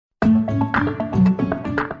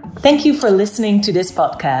Thank you for listening to this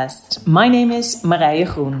podcast. My name is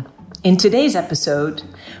Marije Groen. In today's episode,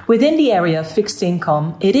 within the area of fixed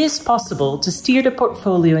income, it is possible to steer the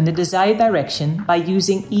portfolio in the desired direction by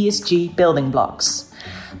using ESG building blocks.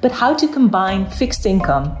 But how to combine fixed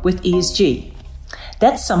income with ESG?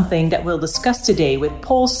 That's something that we'll discuss today with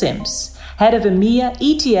Paul Sims, head of EMEA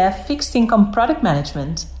ETF Fixed Income Product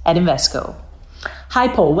Management at Invesco. Hi,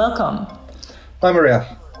 Paul. Welcome. Hi,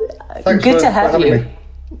 Maria. Thanks Good for to have having you. Me.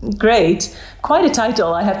 Great. Quite a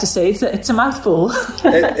title, I have to say. It's a mouthful.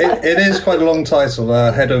 It is quite a long title,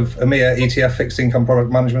 head of EMEA ETF Fixed Income Product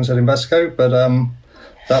Management at Invesco, but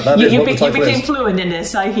that is what the title is. You became fluent in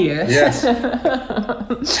this, I hear. Yes.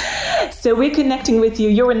 So we're connecting with you.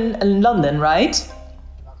 You're in London, right?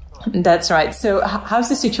 That's right. So how's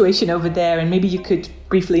the situation over there? And maybe you could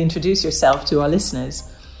briefly introduce yourself to our listeners.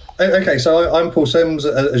 Okay, so I'm Paul Sims.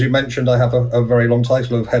 As you mentioned, I have a very long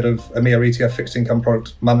title of Head of EMEA ETF Fixed Income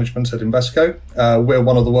Product Management at Invesco. We're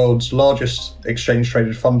one of the world's largest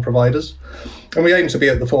exchange-traded fund providers, and we aim to be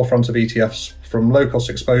at the forefront of ETFs, from low-cost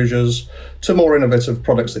exposures to more innovative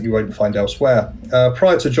products that you won't find elsewhere.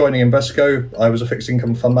 Prior to joining Invesco, I was a fixed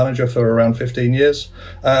income fund manager for around 15 years,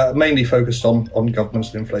 mainly focused on government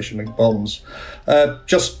and inflation-linked bonds. As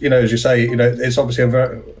you say, it's obviously a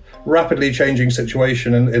very rapidly changing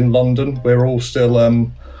situation in London. We're all still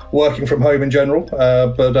working from home in general,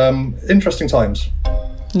 but interesting times.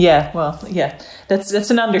 Yeah,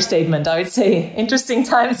 that's an understatement, I would say. Interesting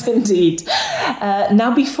times indeed.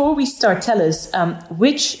 Now, before we start, tell us,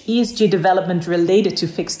 which ESG development related to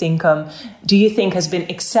fixed income do you think has been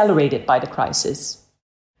accelerated by the crisis?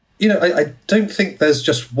 I don't think there's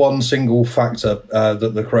just one single factor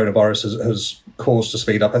that the coronavirus has caused to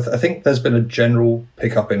speed up. I think there's been a general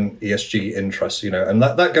pickup in ESG interest, and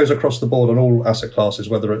that goes across the board on all asset classes,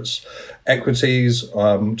 whether it's equities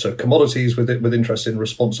to commodities with interest in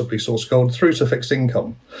responsibly sourced gold through to fixed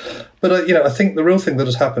income. But, I think the real thing that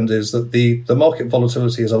has happened is that the market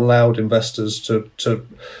volatility has allowed investors to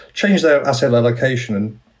change their asset allocation,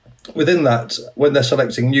 and within that, when they're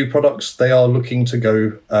selecting new products, they are looking to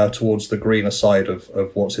go towards the greener side of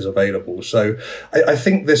what is available. So I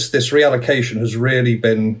think this reallocation has really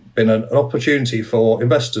been an opportunity for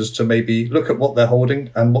investors to maybe look at what they're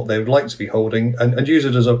holding and what they would like to be holding and use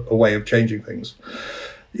it as a way of changing things.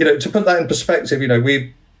 To put that in perspective,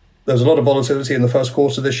 there's a lot of volatility in the first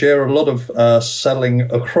quarter this year, a lot of selling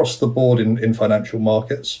across the board in financial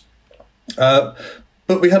markets.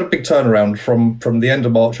 But we had a big turnaround from the end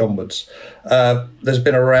of March onwards. There's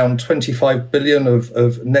been around 25 billion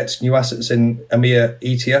of net new assets in EMEA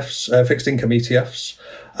ETFs, fixed income ETFs,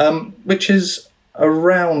 which is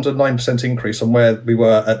around a 9% increase on where we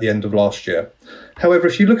were at the end of last year. However,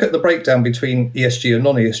 if you look at the breakdown between ESG and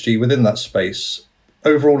non-ESG within that space,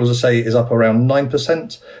 overall, as I say, is up around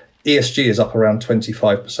 9%. ESG is up around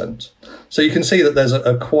 25%. So you can see that there's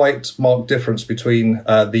a quite marked difference between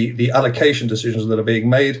the allocation decisions that are being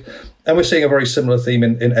made, and we're seeing a very similar theme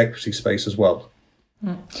in equity space as well.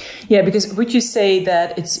 Yeah, because would you say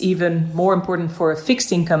that it's even more important for a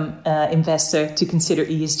fixed income investor to consider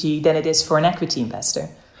ESG than it is for an equity investor?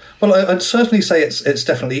 Well, I'd certainly say it's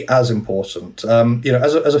definitely as important.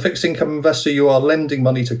 As a fixed income investor, you are lending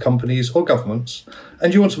money to companies or governments,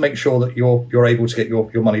 and you want to make sure that you're able to get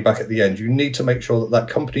your money back at the end. You need to make sure that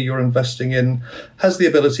company you're investing in has the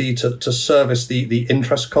ability to service the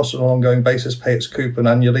interest costs on an ongoing basis, pay its coupon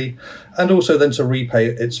annually, and also then to repay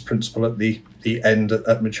its principal at the end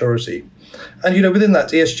at maturity. And, within that,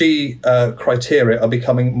 ESG criteria are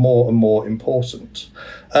becoming more and more important.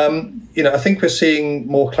 I think we're seeing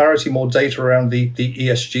more clarity, more data around the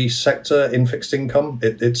ESG sector in fixed income.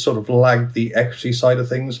 It sort of lagged the equity side of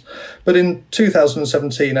things. But in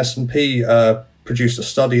 2017, S&P produced a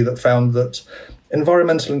study that found that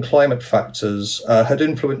environmental and climate factors had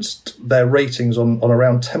influenced their ratings on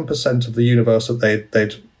around 10% of the universe that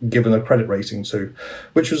they'd given a credit rating to,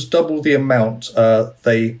 which was double the amount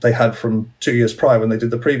they had from 2 years prior when they did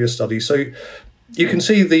the previous study. So you can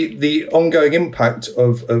see the ongoing impact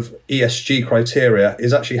of ESG criteria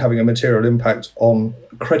is actually having a material impact on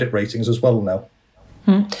credit ratings as well now.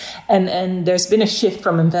 And there's been a shift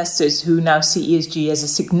from investors who now see ESG as a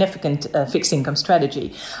significant fixed income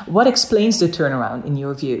strategy. What explains the turnaround in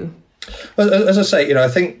your view? Well, as I say, I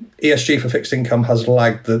think ESG for fixed income has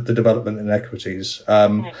lagged the development in equities.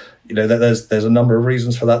 There's a number of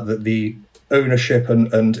reasons for that the ownership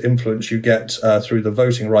and influence you get through the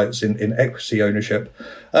voting rights in equity ownership.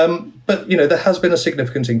 But, there has been a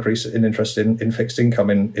significant increase in interest in fixed income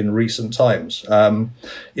in recent times.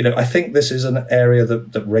 I think this is an area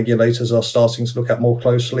that regulators are starting to look at more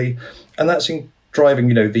closely, and that's driving,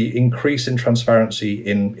 the increase in transparency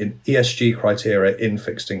in ESG criteria in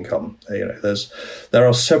fixed income. There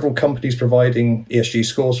are several companies providing ESG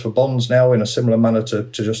scores for bonds now in a similar manner to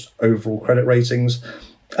just overall credit ratings,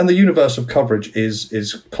 and the universe of coverage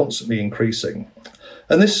is constantly increasing.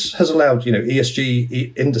 And this has allowed,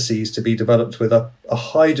 ESG indices to be developed with a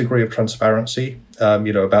high degree of transparency,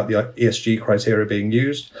 about the ESG criteria being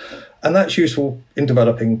used. And that's useful in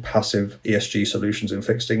developing passive ESG solutions in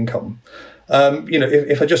fixed income.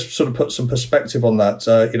 If I just sort of put some perspective on that,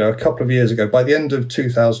 a couple of years ago, by the end of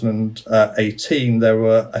 2018, there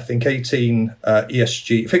were, I think, 18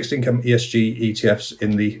 fixed income ESG ETFs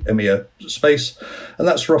in the EMEA space. And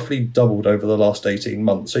that's roughly doubled over the last 18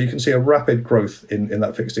 months. So you can see a rapid growth in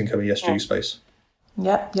that fixed income ESG space.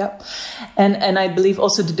 Yeah. And I believe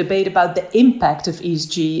also the debate about the impact of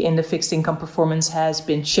ESG in the fixed income performance has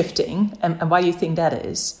been shifting. And why do you think that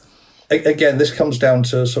is? Again, this comes down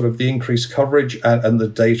to sort of the increased coverage and the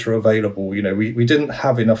data available. We didn't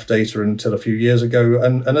have enough data until a few years ago.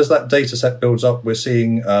 And as that data set builds up, we're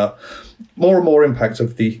seeing more and more impact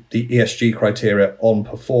of the ESG criteria on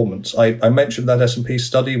performance. I mentioned that S&P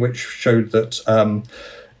study, which showed that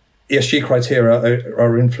ESG criteria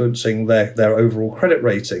are influencing their overall credit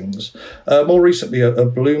ratings. More recently, a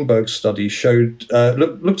Bloomberg study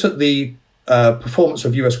looked at the performance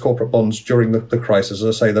of US corporate bonds during the crisis. As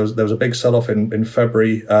I say, there was a big sell-off in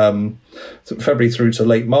February through to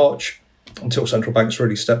late March until central banks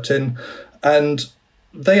really stepped in. And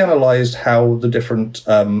they analysed how the different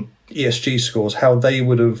ESG scores, how they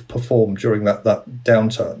would have performed during that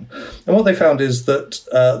downturn. And what they found is that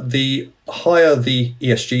the higher the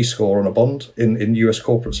ESG score on a bond in US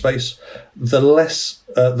corporate space, the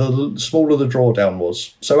smaller the drawdown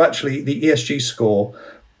was. So actually the ESG score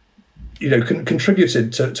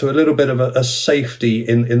contributed to a little bit of a safety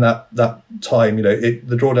in that time.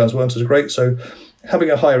 The drawdowns weren't as great. So having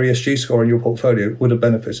a higher ESG score in your portfolio would have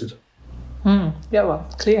benefited. Yeah, well,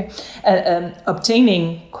 clear.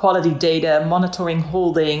 Obtaining quality data, monitoring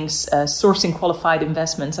holdings, sourcing qualified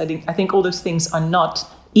investments. I think all those things are not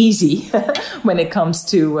easy when it comes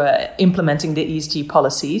to implementing the ESG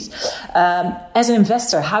policies. As an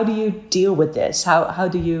investor, how do you deal with this? How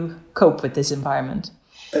do you cope with this environment?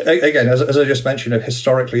 Again, as I just mentioned,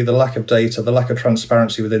 historically, the lack of data, the lack of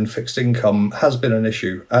transparency within fixed income has been an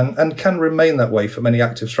issue and can remain that way for many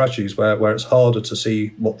active strategies where it's harder to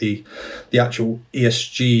see what the actual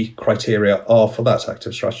ESG criteria are for that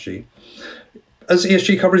active strategy. As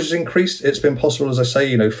ESG coverage has increased, it's been possible, as I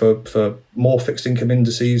say, for more fixed income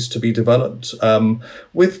indices to be developed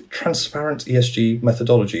with transparent ESG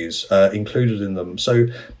methodologies included in them. So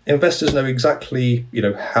investors know exactly,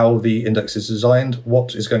 how the index is designed,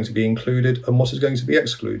 what is going to be included and what is going to be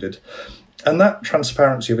excluded. And that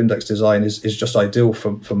transparency of index design is just ideal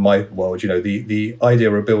for my world. The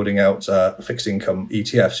idea of building out fixed income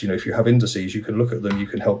ETFs, if you have indices, you can look at them, you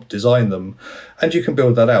can help design them, and you can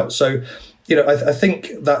build that out. So I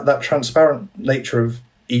think that transparent nature of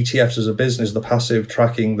ETFs as a business, the passive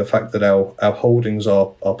tracking, the fact that our holdings are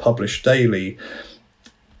published daily,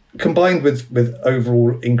 combined with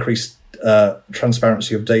overall increased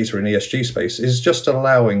transparency of data in ESG space, is just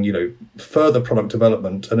allowing further product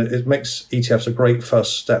development, and it makes ETFs a great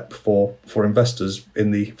first step for investors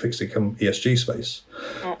in the fixed income ESG space.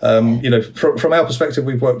 From our perspective,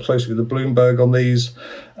 we've worked closely with the Bloomberg on these,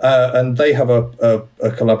 and they have a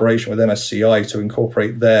collaboration with MSCI to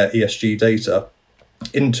incorporate their ESG data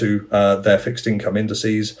into their fixed income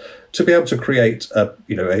indices to be able to create an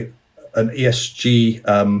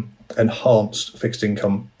ESG enhanced fixed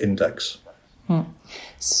income index.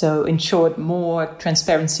 So in short, more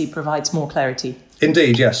transparency provides more clarity.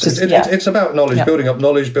 Indeed, yes. It's about knowledge,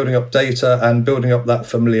 building up data, and building up that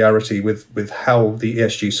familiarity with how the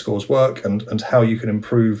ESG scores work and how you can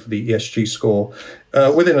improve the ESG score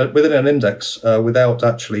within an index without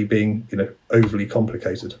actually being overly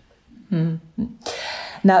complicated. Mm-hmm.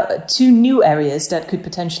 Now, two new areas that could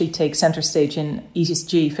potentially take center stage in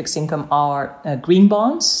ESG fixed income are green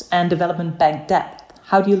bonds and development-backed debt.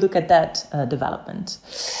 How do you look at that development?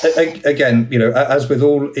 Again, as with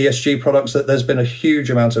all ESG products, that there's been a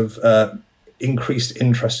huge amount of increased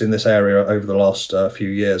interest in this area over the last few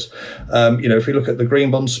years. If we look at the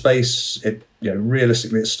green bond space,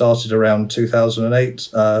 realistically, it started around 2008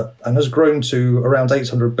 and has grown to around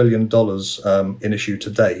 $800 billion in issue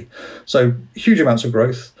today. So huge amounts of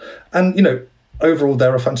growth. And, overall,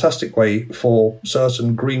 they're a fantastic way for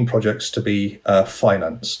certain green projects to be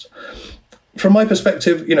financed. From my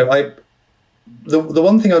perspective, the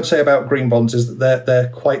one thing I'd say about green bonds is that they're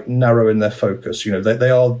quite narrow in their focus. They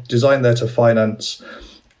are designed there to finance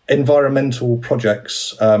environmental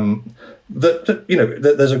projects that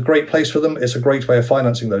there's a great place for them. It's a great way of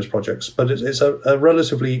financing those projects, but it's a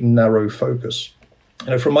relatively narrow focus.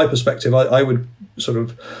 From my perspective, I would sort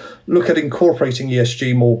of look at incorporating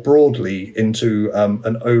ESG more broadly into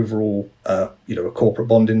an overall, a corporate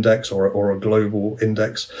bond index or a global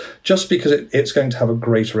index, just because it's going to have a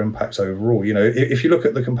greater impact overall. If you look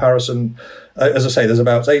at the comparison, as I say, there's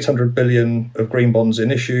about 800 billion of green bonds in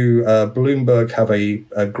issue. Bloomberg have a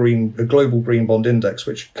global green bond index,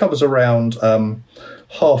 which covers around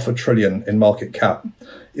 $500 billion in market cap.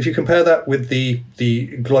 If you compare that with the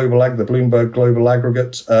Bloomberg Global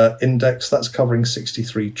Aggregate Index, that's covering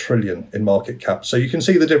 63 trillion in market cap. So you can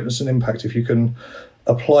see the difference in impact. If you can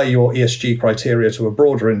apply your ESG criteria to a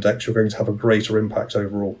broader index, you're going to have a greater impact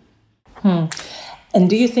overall. And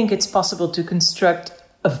do you think it's possible to construct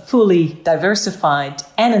a fully diversified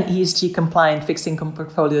and an ESG compliant fixed income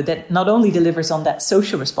portfolio that not only delivers on that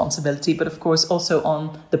social responsibility, but of course also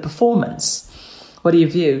on the performance? What are your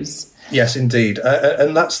views? Yes, indeed.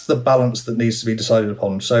 And that's the balance that needs to be decided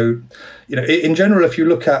upon. So, in general, if you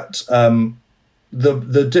look at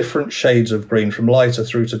the different shades of green from lighter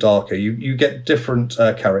through to darker, you get different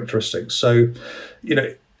characteristics. So,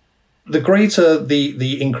 the greater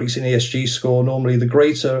the increase in ESG score, normally the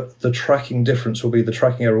greater the tracking difference will be, the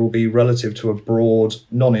tracking error will be relative to a broad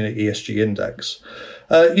non-ESG index.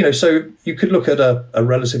 So you could look at a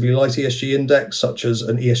relatively light ESG index, such as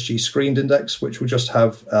an ESG screened index, which will just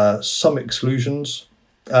have some exclusions.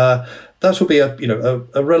 That will be a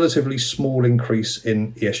relatively small increase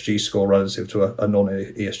in ESG score relative to a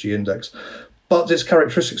non-ESG index. But its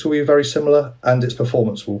characteristics will be very similar and its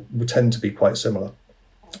performance will tend to be quite similar.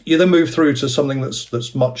 You then move through to something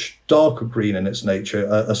that's much darker green in its nature,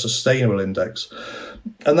 a sustainable index.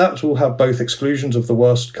 And that will have both exclusions of the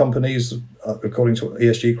worst companies according to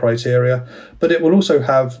ESG criteria, but it will also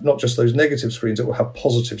have not just those negative screens, it will have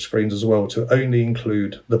positive screens as well to only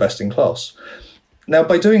include the best in class. Now,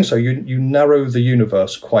 by doing so, you narrow the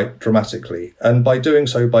universe quite dramatically. And by doing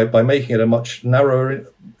so, by making it a much narrower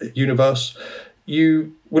universe,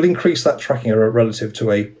 you will increase that tracking error relative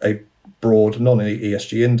to a broad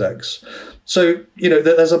non-ESG index. So,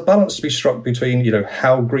 there's a balance to be struck between,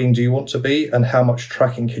 how green do you want to be and how much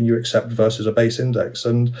tracking can you accept versus a base index.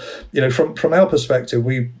 And, from our perspective,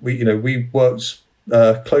 we worked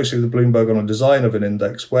closely with Bloomberg on a design of an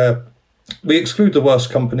index where we exclude the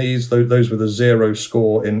worst companies, those with a 0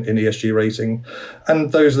 score in ESG rating,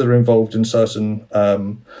 and those that are involved in certain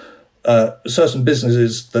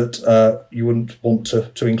businesses that you wouldn't want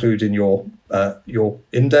to include in your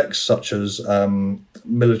index, such as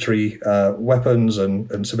military weapons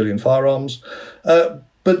and civilian firearms.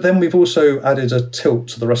 But then we've also added a tilt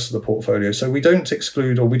to the rest of the portfolio. So we don't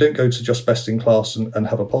exclude, or we don't go to just best in class and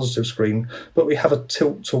have a positive screen, but we have a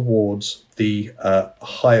tilt towards the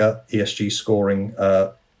higher ESG scoring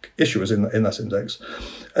issuers in that index.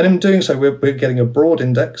 And in doing so, we're getting a broad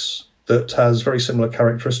index that has very similar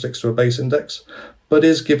characteristics to a base index, but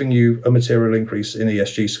is giving you a material increase in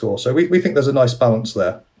ESG score. So we think there's a nice balance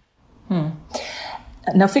there.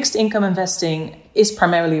 Now, fixed income investing is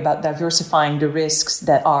primarily about diversifying the risks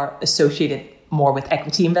that are associated more with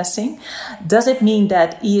equity investing. Does it mean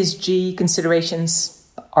that ESG considerations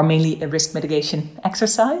are mainly a risk mitigation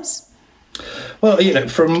exercise? Well,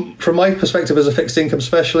 from my perspective as a fixed income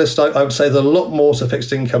specialist, I would say there's a lot more to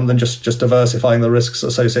fixed income than just diversifying the risks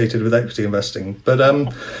associated with equity investing. But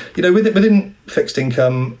within fixed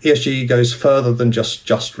income, ESG goes further than just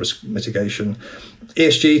risk mitigation.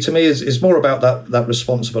 ESG to me is more about that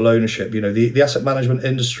responsible ownership. The asset management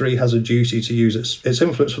industry has a duty to use its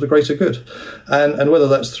influence for the greater good, and whether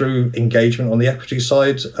that's through engagement on the equity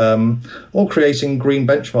side or creating green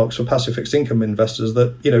benchmarks for passive fixed income investors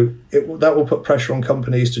that that will put pressure on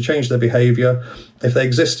companies to change their behaviour. If they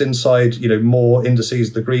exist inside more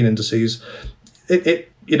indices, the green indices,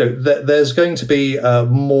 there's going to be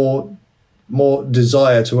more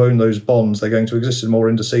desire to own those bonds. They're going to exist in more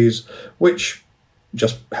indices, which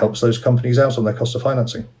just helps those companies out on their cost of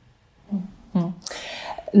financing.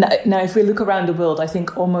 Now, if we look around the world, I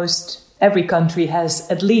think almost every country has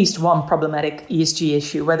at least one problematic ESG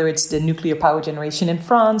issue, whether it's the nuclear power generation in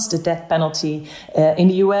France, the death penalty in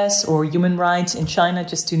the US, or human rights in China,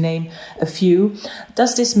 just to name a few.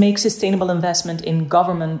 Does this make sustainable investment in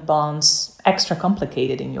government bonds extra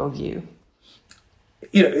complicated in your view?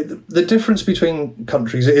 The difference between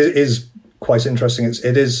countries is quite interesting.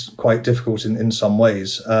 It is quite difficult in some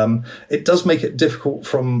ways. It does make it difficult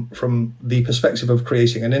from the perspective of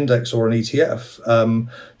creating an index or an ETF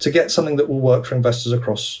to get something that will work for investors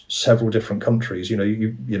across several different countries.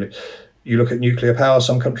 You look at nuclear power,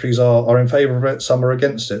 some countries are in favour of it, some are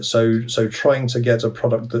against it. So trying to get a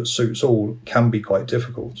product that suits all can be quite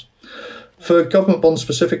difficult. For government bonds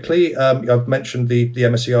specifically, I've mentioned the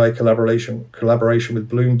MSCI collaboration with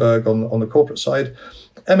Bloomberg on the corporate side.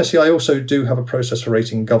 MSCI also do have a process for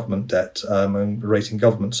rating government debt and rating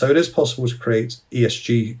government. So it is possible to create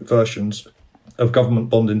ESG versions of government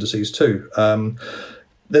bond indices too.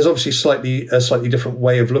 There's obviously a slightly different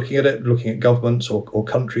way of looking at it, looking at governments or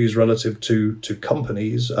countries relative to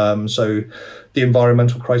companies. So the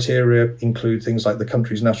environmental criteria include things like the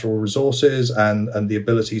country's natural resources and the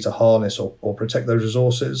ability to harness or protect those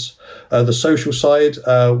resources. The social side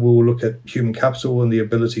will look at human capital and the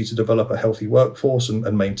ability to develop a healthy workforce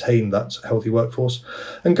and maintain that healthy workforce.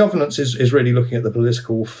 And governance is really looking at the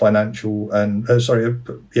political, financial and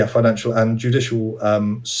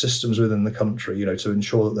judicial systems within the country, to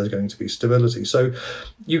ensure that there's going to be stability. So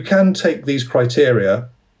you can take these criteria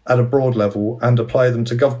at a broad level and apply them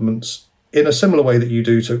to governments in a similar way that you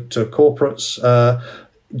do to corporates.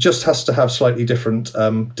 Just has to have slightly different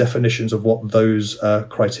definitions of what those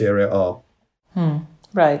criteria are.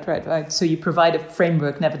 Right. So you provide a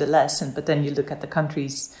framework nevertheless, but then you look at the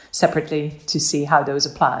countries separately to see how those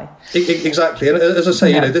apply. Exactly. And as I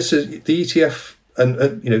say, this is the ETF and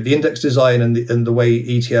the index design and the way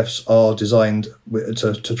ETFs are designed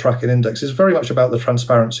to track an index is very much about the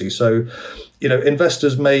transparency. So,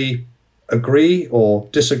 investors may agree or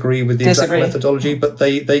disagree with the exact methodology, but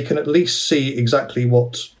they can at least see exactly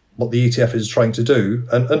what the ETF is trying to do,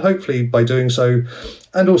 and hopefully by doing so,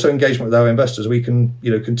 and also engagement with our investors, we can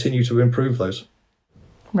continue to improve those.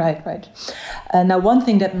 Right. Now, one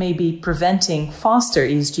thing that may be preventing faster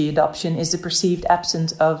ESG adoption is the perceived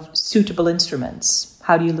absence of suitable instruments.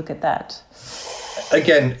 How do you look at that?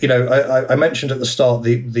 Again, I mentioned at the start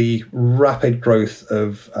the rapid growth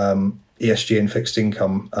of ESG and fixed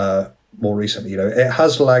income more recently. It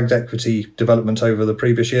has lagged equity development over the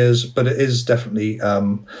previous years, but it is definitely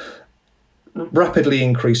rapidly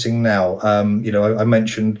increasing now. I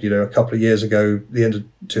mentioned, a couple of years ago, the end of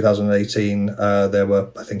 2018, there were,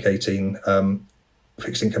 I think, 18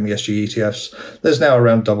 fixed income ESG ETFs. There's now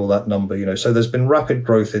around double that number, so there's been rapid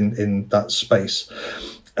growth in that space.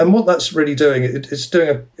 And what that's really doing, it's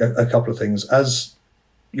doing a couple of things. As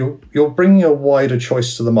you're bringing a wider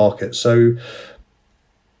choice to the market. So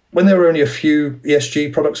when there were only a few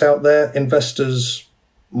ESG products out there, investors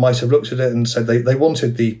might have looked at it and said they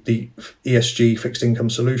wanted the ESG fixed income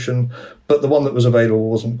solution, but the one that was available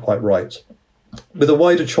wasn't quite right. With a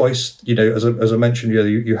wider choice, as I mentioned,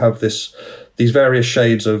 you have these various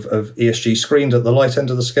shades of ESG screened at the light end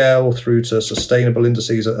of the scale through to sustainable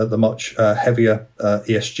indices at the much heavier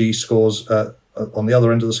ESG scores on the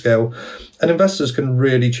other end of the scale. And investors can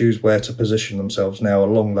really choose where to position themselves now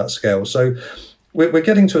along that scale. So we're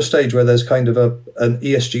getting to a stage where there's kind of an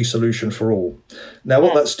ESG solution for all. Now,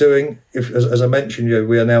 what that's doing, as I mentioned,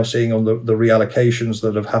 we are now seeing on the reallocations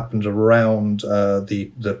that have happened around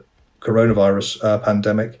the coronavirus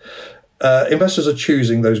pandemic, investors are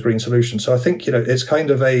choosing those green solutions. So I think, it's kind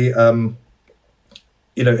of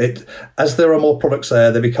as there are more products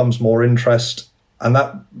there becomes more interest, and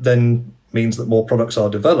that then means that more products are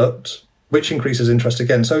developed, which increases interest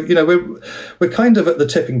again. So, we're kind of at the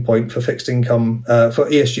tipping point for fixed income, for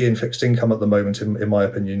ESG and fixed income at the moment, in my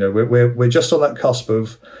opinion. We're just on that cusp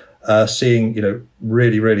of seeing,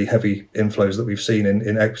 really, really heavy inflows that we've seen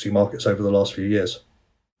in equity markets over the last few years.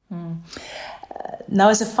 Now,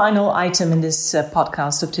 as a final item in this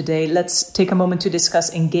podcast of today, let's take a moment to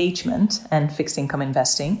discuss engagement and fixed income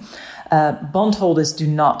investing. Bondholders do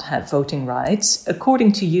not have voting rights.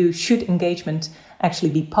 According to you, should engagement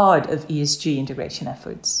actually be part of ESG integration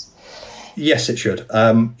efforts? Yes, it should.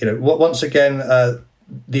 Once again,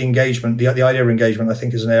 the engagement, the idea of engagement, I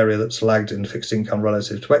think, is an area that's lagged in fixed income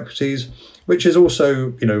relative to equities, which is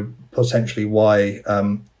also, potentially why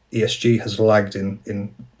ESG has lagged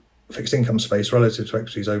in fixed income space relative to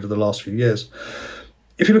equities over the last few years.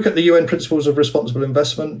 If you look at the UN Principles of Responsible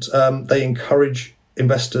Investment, they encourage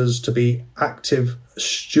investors to be active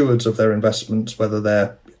stewards of their investments, whether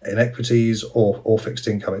they're in equities or fixed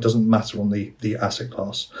income. It doesn't matter on the asset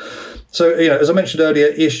class. So, as I mentioned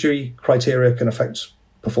earlier, ESG criteria can affect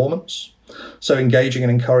performance. So engaging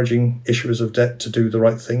and encouraging issuers of debt to do the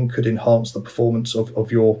right thing could enhance the performance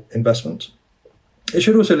of your investment. It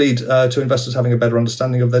should also lead to investors having a better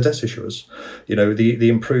understanding of their debt issuers. The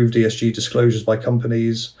improved ESG disclosures by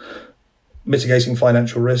companies, mitigating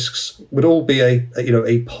financial risks would all be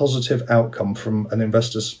a positive outcome from an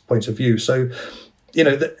investor's point of view. So,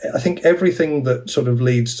 I think everything that sort of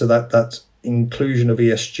leads to that inclusion of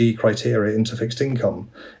ESG criteria into fixed income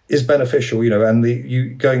is beneficial, and you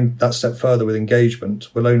going that step further with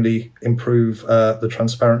engagement will only improve the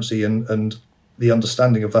transparency and the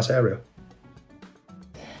understanding of that area.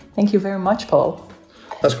 Thank you very much, Paul.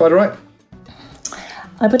 That's quite all right.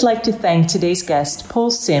 I would like to thank today's guest,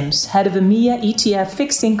 Paul Sims, Head of EMEA ETF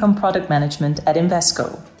Fixed Income Product Management at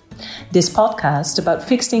Invesco. This podcast about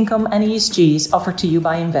fixed income and ESG is offered to you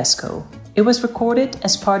by Invesco. It was recorded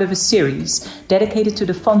as part of a series dedicated to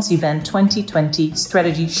the Fonds Event 2020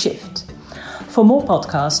 Strategy Shift. For more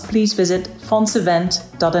podcasts, please visit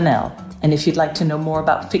fondsevent.nl. And if you'd like to know more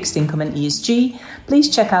about fixed income and ESG, please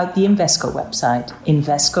check out the Invesco website,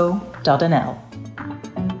 invesco.nl.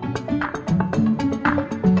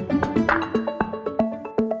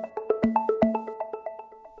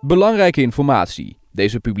 Belangrijke informatie.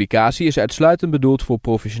 Deze publicatie is uitsluitend bedoeld voor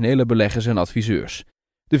professionele beleggers en adviseurs.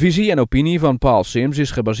 De visie en opinie van Paul Sims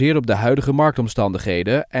is gebaseerd op de huidige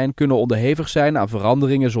marktomstandigheden en kunnen onderhevig zijn aan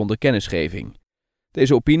veranderingen zonder kennisgeving.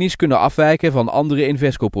 Deze opinies kunnen afwijken van andere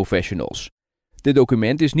Invesco-professionals. Dit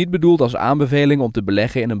document is niet bedoeld als aanbeveling om te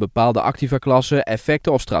beleggen in een bepaalde activa-klasse,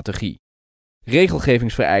 effecten of strategie.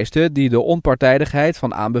 Regelgevingsvereisten die de onpartijdigheid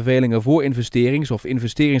van aanbevelingen voor investerings- of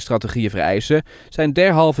investeringsstrategieën vereisen, zijn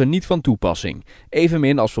derhalve niet van toepassing,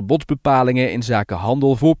 evenmin als verbodsbepalingen in zaken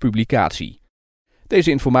handel voor publicatie.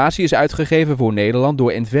 Deze informatie is uitgegeven voor Nederland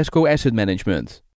door Invesco Asset Management.